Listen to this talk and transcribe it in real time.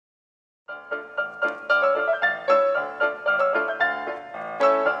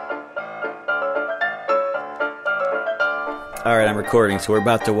All right, I'm recording, so we're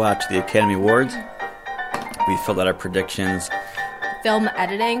about to watch the Academy Awards. We filled out our predictions. Film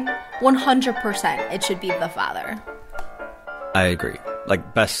editing, 100%. It should be The Father. I agree.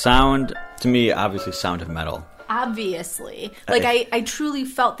 Like, best sound, to me, obviously Sound of Metal. Obviously. Like, I truly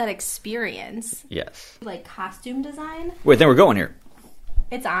felt that experience. Yes. Like, costume design. Wait, then we're going here.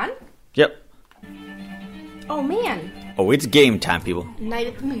 It's on? Yep. Oh, man. Oh, it's game time, people. Night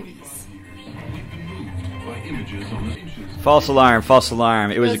at the movies. False alarm, false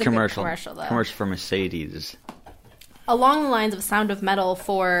alarm. It was a good commercial. commercial, though. Commercial for Mercedes. Along the lines of Sound of Metal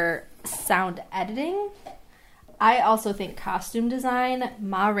for sound editing, I also think costume design,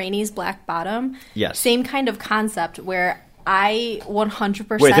 Ma Rainey's Black Bottom. Yes. Same kind of concept where I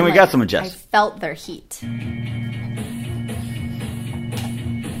 100%. Wait, then we got some, Jess. I felt their heat.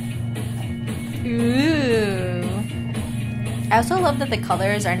 Ooh. I also love that the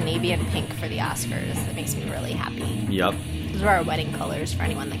colors are navy and pink for the Oscars. That makes me really happy. Yep. Those are our wedding colors for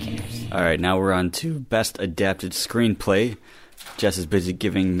anyone that cares. All right, now we're on to Best Adapted Screenplay. Jess is busy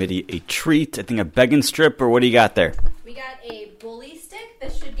giving Mitty a treat. I think a begging strip, or what do you got there? We got a bully stick.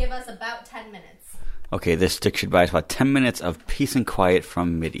 This should give us about 10 minutes. Okay, this stick should buy us about 10 minutes of peace and quiet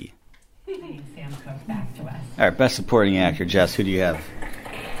from Mitty. Sam Cooke back to us. All right, Best Supporting Actor. Jess, who do you have?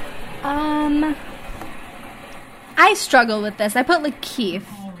 I struggle with this. I put Lakeith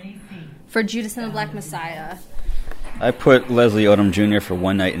for Judas and the Black Messiah. I put Leslie Odom Jr. for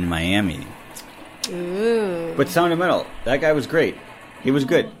One Night in Miami. Ooh. But Sound of Metal, that guy was great. He was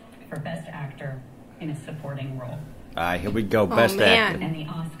good. For Best Actor in a Supporting Role. All right, here we go. Best man. Actor. And the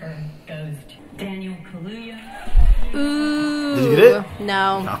Oscar goes to Daniel Kaluuya. Ooh. Did you get it?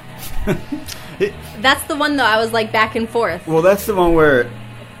 No. That's the one, though, I was like back and forth. Well, that's the one where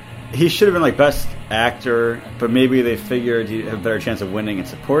he should have been like Best Actor, but maybe they figured he'd have a better chance of winning and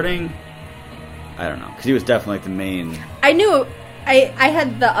supporting. I don't know, because he was definitely like the main. I knew I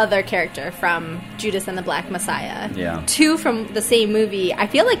had the other character from Judas and the Black Messiah. Yeah. 2 from the same movie. I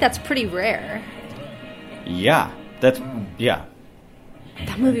feel like that's pretty rare. Yeah, yeah.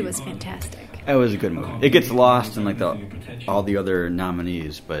 That movie was fantastic. It was a good movie. It gets lost in like all the other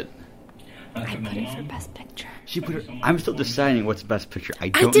nominees, but I put it for Best Picture. she put it. I'm still deciding what's Best Picture. I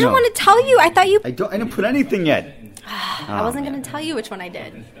don't know. I didn't want to tell you. I thought you... I didn't put anything yet. I wasn't going to tell you which one I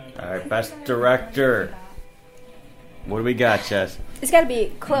did. All right, Best Director. What do we got, Chess? It's got to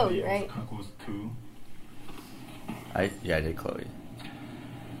be Chloe, right? I did Chloe.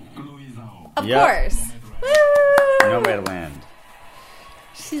 Of Yep. course. Woo! Nomadland.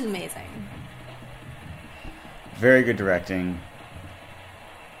 She's amazing. Very good directing.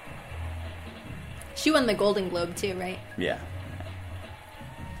 She won the Golden Globe too, right? Yeah.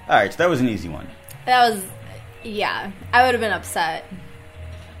 All right, so that was an easy one. That was... Yeah. I would have been upset.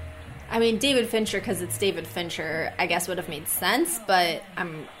 I mean, David Fincher, because it's David Fincher, I guess would have made sense, but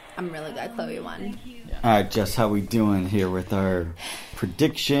I'm really glad Chloe won. All right, Jess, how we doing here with our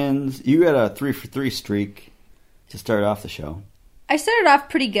predictions? You got a 3-for-3 streak to start off the show. I started off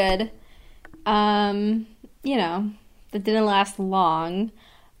pretty good. You know, that didn't last long.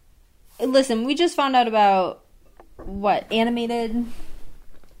 Listen, we just found out about, what, animated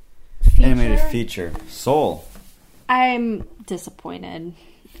feature? Animated feature. Soul. I'm disappointed.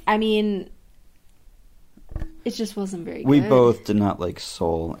 I mean, it just wasn't very good. We both did not like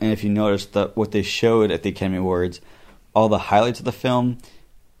Soul. And if you noticed that what they showed at the Academy Awards, all the highlights of the film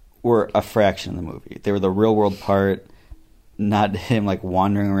were a fraction of the movie. They were the real world part, not him like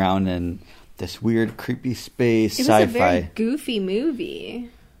wandering around in this weird, creepy space, it was sci-fi. a very goofy movie.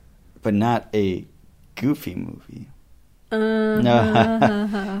 But not a goofy movie.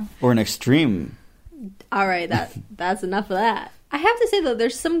 No. Or an extreme. All right, that's enough of that. I have to say, though,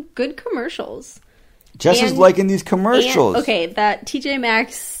 there's some good commercials. Jess is liking these commercials. Okay, that TJ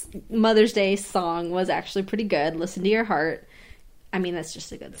Maxx Mother's Day song was actually pretty good. Listen to Your Heart. I mean, that's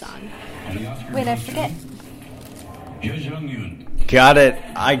just a good song. Wait, I forget. Got it.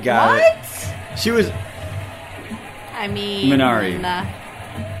 I got it. What? She was... I mean... Minari.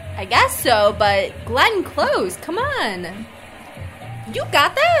 I guess so, but Glenn Close, come on. You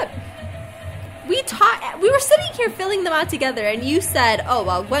got that? We were sitting here filling them out together, and you said, oh,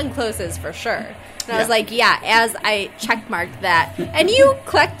 well, Glenn Close is for sure. And I was like, yeah, as I checkmarked that. And you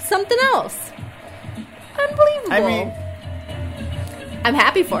clicked something else. Unbelievable. I mean... I'm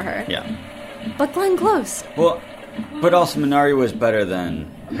happy for her. Yeah. But Glenn Close. Well, but also Minari was better than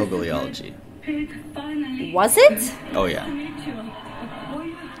Hillbilly Elegy. Was it? Oh, yeah.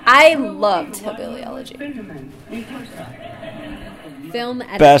 I loved Hillbilly Elegy. Film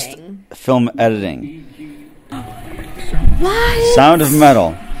editing. Best film editing. What? Sound of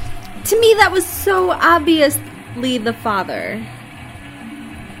Metal. To me, that was so obvious. Lee the father.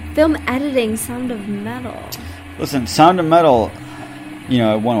 Film editing, Sound of Metal. Listen, Sound of Metal, you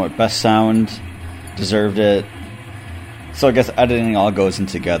know, it won what? Best Sound, deserved it. So I guess editing all goes in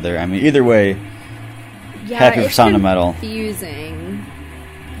together. I mean, either way, Yeah, happy for it's Sound of Metal. confusing.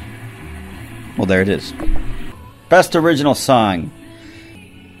 Well, there it is. Best Original Song.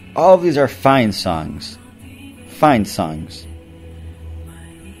 All of these are fine songs. Fine songs.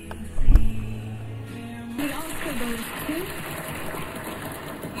 The Oscar goes to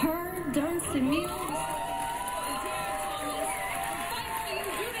Her Dancing Muse.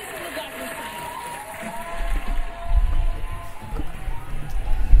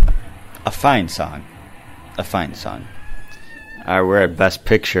 A fine song. A fine song. Alright, we're at Best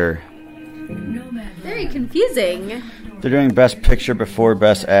Picture. Very confusing. They're doing Best Picture before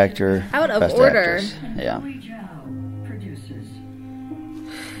Best Actor. Out of Best order. Actress. Yeah. Producers.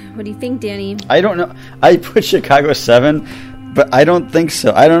 What do you think, Danny? I don't know. I put Chicago 7, but I don't think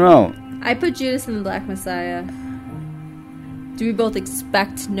so. I don't know. I put Judas and the Black Messiah. Do we both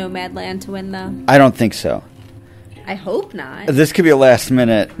expect Nomadland to win, though? I don't think so. I hope not. This could be a last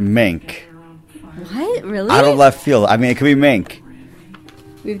minute Mink. What? Really? Out of left field. I mean, it could be Mink.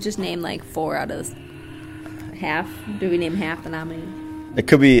 We've just named like 4 out of half. Do we name half the nominee? It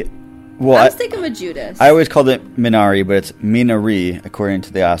could be. Well, I was thinking with Judas. I always called it Minari, but it's Minari according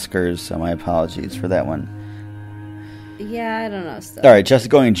to the Oscars. So my apologies for that one. Yeah, I don't know. Still. All right, just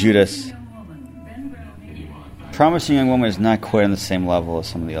going Judas. Promising Young Woman is not quite on the same level as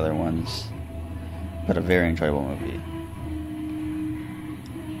some of the other ones, but a very enjoyable movie.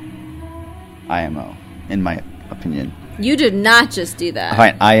 IMO, in my opinion. You did not just do that.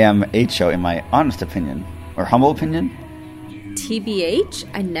 Fine, IMHO, in my honest opinion, or humble opinion. TBH?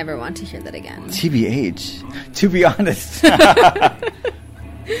 I never want to hear that again. TBH. To be honest.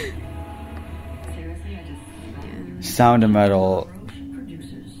 Seriously, I just Sound of Metal.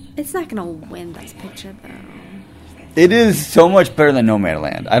 producers. It's not gonna win Best Picture though. It is so much better than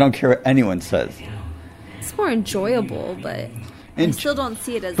Nomadland. I don't care what anyone says. It's more enjoyable, but I And- still don't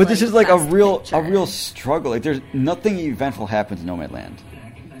see it as. But this is like a Best real Picture. struggle. Like there's nothing eventful happens in Nomadland.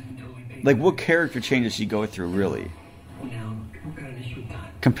 Like what character changes she go through really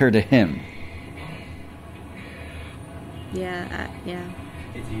compared to him? Yeah, yeah.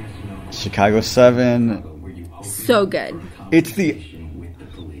 Chicago 7. So good, It's the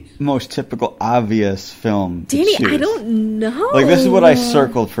most typical obvious film. to Danny. I choose. don't know. Like this is what I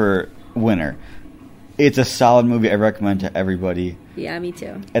circled for winner. It's a solid movie I recommend to everybody. Yeah, me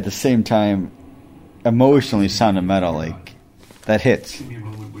too. At the same time, emotionally, Sound of Metal, like that hits. Give me a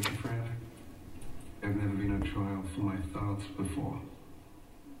moment, would you, Fred? I've never been on trial for my thoughts before.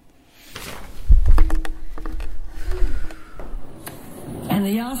 And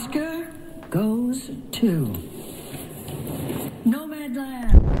the Oscar goes to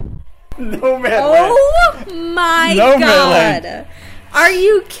Nomadland. Oh my Nomadland. god! Are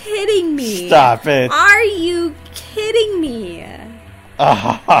you kidding me? Stop it. Are you kidding me?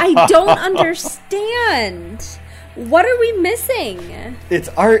 I don't understand. What are we missing? It's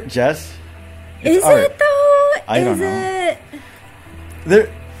art, Jess. It's Is art. it though? I don't Is know. it? There,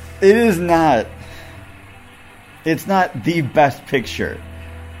 it is not. It's not the best picture.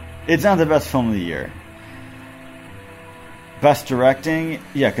 It's not the best film of the year. Best directing,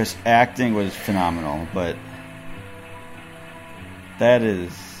 yeah, because acting was phenomenal, but that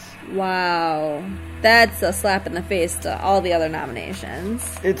is. Wow, that's a slap in the face to all the other nominations.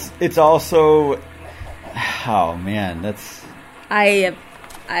 It's also. Oh man, that's.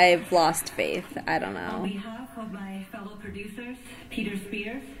 I've lost faith. I don't On know. behalf of my fellow producers, Peter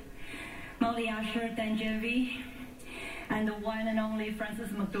Spears, Molly Asher Dangevi, and the one and only Frances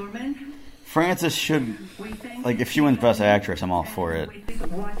McDormand, Frances should. we thank Like, if she wins Best Actress, I'm all for it.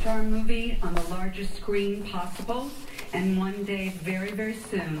 Watch our movie on the largest screen possible, and one day, very, very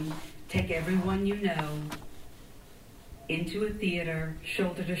soon, take everyone you know into a theater,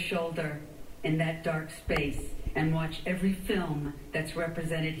 shoulder to shoulder, in that dark space, and watch every film that's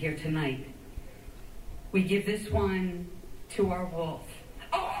represented here tonight. We give this one to our wolf.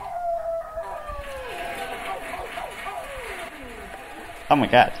 Oh my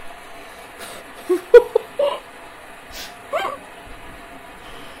god.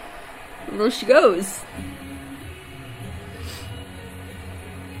 There she goes.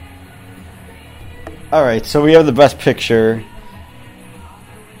 Alright, so we have the best picture.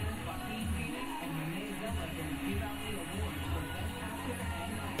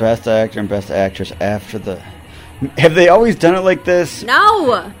 Best actor and best actress after the. Have they always done it like this?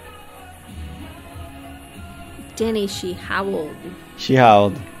 No! Danny, she howled. She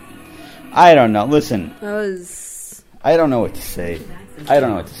howled. I don't know. Listen, That was... I don't know what to say.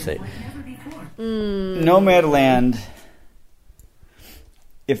 Nomadland,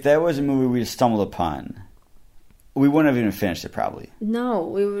 if that was a movie we just stumbled upon, we wouldn't have even finished it probably. No,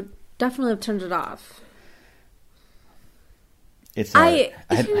 we would definitely have turned it off. It's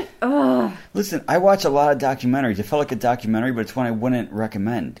listen, I watch a lot of documentaries. It felt like a documentary, but it's one I wouldn't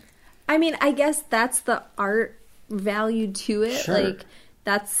recommend. I mean, I guess that's the art value to it. Sure. Like,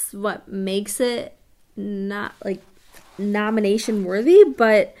 that's what makes it not, like, nomination worthy,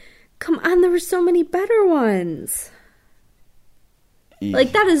 but come on, there were so many better ones.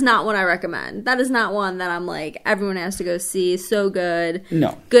 Like, that is not one I recommend. That is not one that I'm like, everyone has to go see. So good.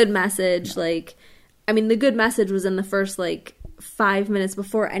 No. Good message. Like, I mean, the good message was in the first, like, 5 minutes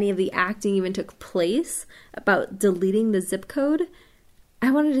before any of the acting even took place about deleting the zip code. I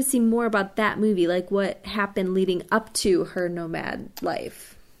wanted to see more about that movie, like what happened leading up to her nomad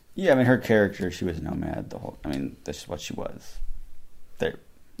life. Yeah, I mean, her character, she was a nomad the whole... I mean, that's what she was.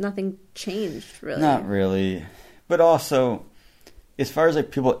 Nothing changed, really. Not really. But also, as far as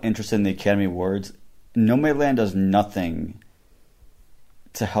like people interested in the Academy Awards, Nomadland does nothing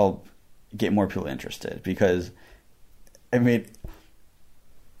to help get more people interested. Because, I mean,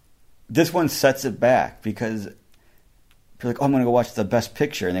 this one sets it back because... You're like, oh, I'm going to go watch the Best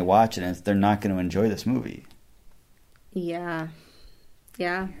Picture, and they watch it, and they're not going to enjoy this movie. Yeah.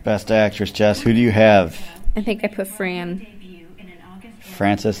 Best Actress, Jess, who do you have? I think I put Fran.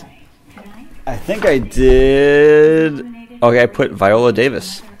 Frances? I think I did... Okay, I put Viola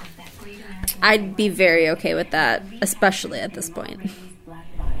Davis. I'd be very okay with that, especially at this point.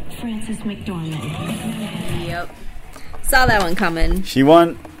 Frances McDormand. Yep. Saw that one coming. She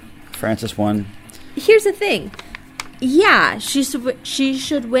won. Frances won. Here's the thing. Yeah, she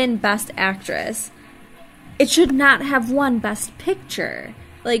should win Best Actress. It should not have won Best Picture.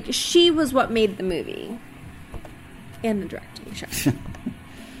 Like, she was what made the movie. And the directing, sure.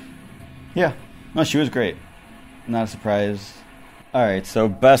 Yeah. No, she was great. Not a surprise. Alright, so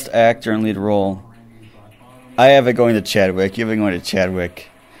Best Actor and Lead Role. I have it going to Chadwick. You have it going to Chadwick.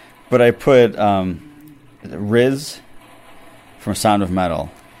 But I put Riz from Sound of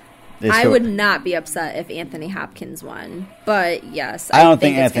Metal. I would not be upset if Anthony Hopkins won. But, yes. I don't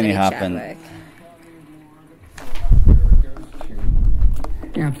think it's Anthony gonna be Hopkins...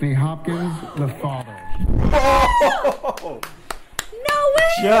 Anthony Hopkins, the father. No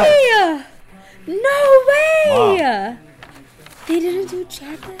way! Yes. No way! Wow. They didn't do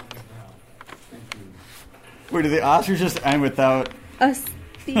Chadwick? Wait, did the Oscars just end without... A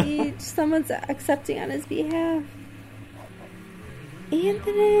speech someone's accepting on his behalf.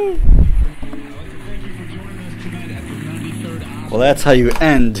 Anthony! Well, that's how you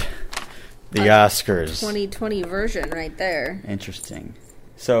end the Oscars. 2020 version right there. Interesting.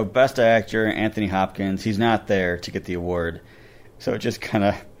 So, Best Actor, Anthony Hopkins. He's not there to get the award, so it just kind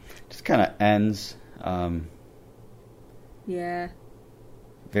of ends. Yeah.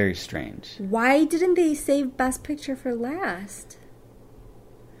 Very strange. Why didn't they save Best Picture for last?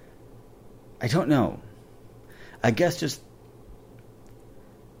 I don't know. I guess just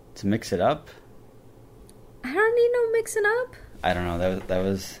to mix it up. I don't need no mixing up. I don't know. That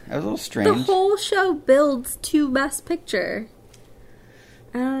was a little strange. The whole show builds to Best Picture.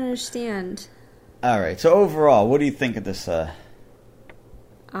 I don't understand. All right. So overall, what do you think of this?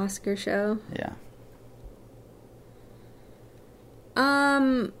 Oscar show. Yeah.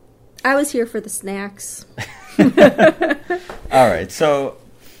 I was here for the snacks. All right. So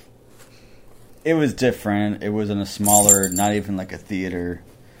it was different. It was in a smaller, not even like a theater.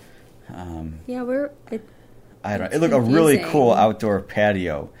 Yeah, I don't know. It looked a really confusing. cool outdoor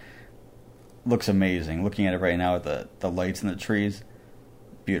patio. Looks amazing. Looking at it right now with the lights and the trees.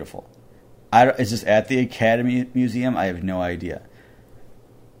 Beautiful. Is this at the Academy Museum? I have no idea.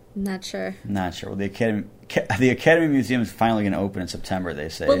 Not sure. Not sure. Well, the Academy Museum is finally going to open in September, they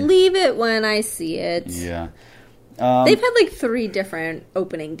say. Believe it when I see it. Yeah. They've had like 3 different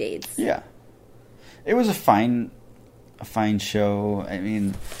opening dates. Yeah. It was a fine show. I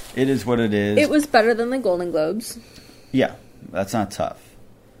mean, it is what it is. It was better than the Golden Globes. Yeah, that's not tough.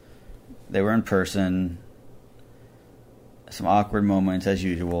 They were in person. Some awkward moments as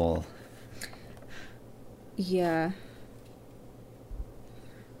usual. Yeah.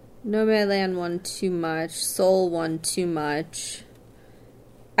 Nomadland won too much. Soul won too much.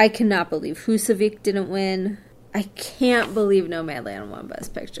 I cannot believe Husavik didn't win. I can't believe Nomadland won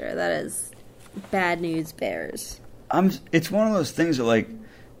Best Picture. That is bad news bears. It's one of those things that, like,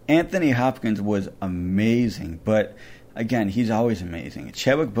 Anthony Hopkins was amazing, but again, he's always amazing.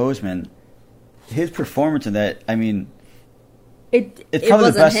 Chadwick Boseman, his performance in that, I mean, It probably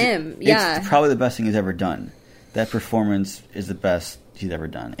wasn't the best. him. Yeah. It's probably the best thing he's ever done. That performance is the best he's ever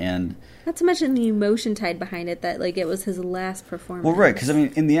done. And not to mention the emotion tied behind it, that like it was his last performance. well, right, because I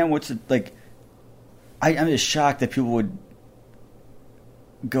mean, in the end, what's it like? I'm just shocked that people would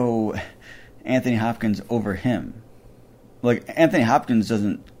go Anthony Hopkins over him. Like, Anthony Hopkins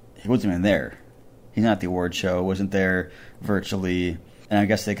he wasn't even there. He's not at the award show, wasn't there virtually. And I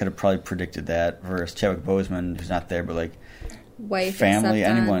guess they could have probably predicted that versus Chadwick Boseman, who's not there, but like wife, family,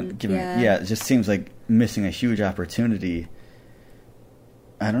 except anyone. on- Given, yeah, it just seems like missing a huge opportunity.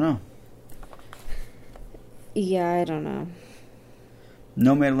 I don't know. Yeah, I don't know.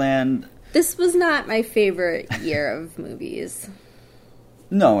 Nomadland. This was not my favorite year of movies.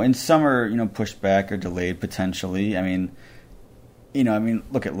 No, and some are, pushed back or delayed potentially. I mean,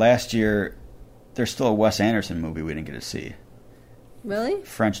 look at last year. There's still a Wes Anderson movie we didn't get to see. Really?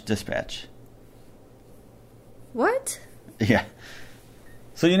 French Dispatch. What? Yeah.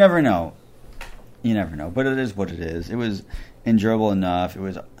 So you never know. You never know. But it is what it is. It was enjoyable enough. It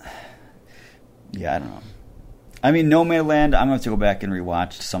was... Yeah, I don't know. I mean, Nomadland, I'm going to have to go back and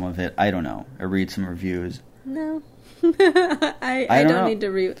rewatch some of it. I don't know. Or read some reviews. No. I don't know. need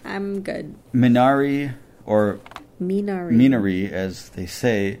to I'm good. Minari, or Minari, as they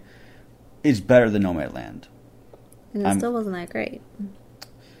say, is better than Nomadland. And it still wasn't that great.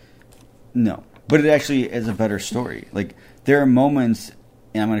 No. But it actually is a better story. Like, there are moments,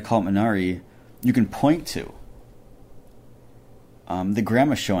 and I'm going to call it Minari, you can point to. The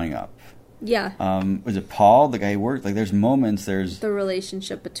grandma showing up. Yeah. Was it Paul, the guy who worked? Like, there's moments, there's... The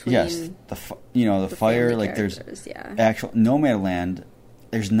relationship between... Yes. The fire, like, there's... Yeah. Actual... Nomadland,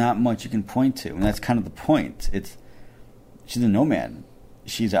 there's not much you can point to. And that's kind of the point. She's a nomad.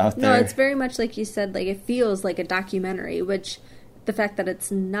 She's out there. No, it's very much like you said, like, it feels like a documentary, which the fact that it's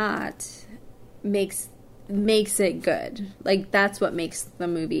not makes it good. Like, that's what makes the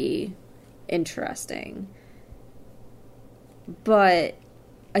movie interesting. But,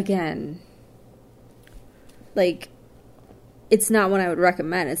 again... Like, it's not one I would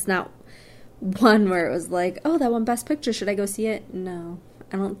recommend. It's not one where it was like, oh, that won Best Picture. Should I go see it? No.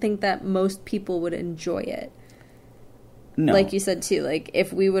 I don't think that most people would enjoy it. No. Like you said, too, like,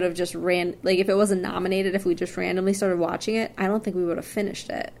 if we would have just if it wasn't nominated, if we just randomly started watching it, I don't think we would have finished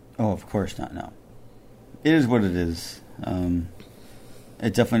it. Oh, of course not, no. It is what it is.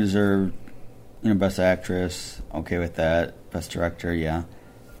 It definitely deserved, Best Actress. Okay with that. Best Director, yeah.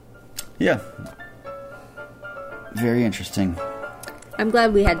 Yeah. Very interesting. I'm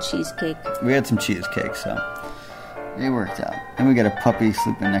glad we had cheesecake. We had some cheesecake, so it worked out. And we got a puppy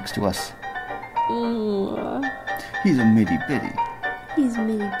sleeping next to us. Ooh. He's a mitty bitty. He's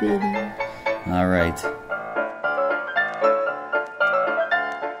mini bitty. All right.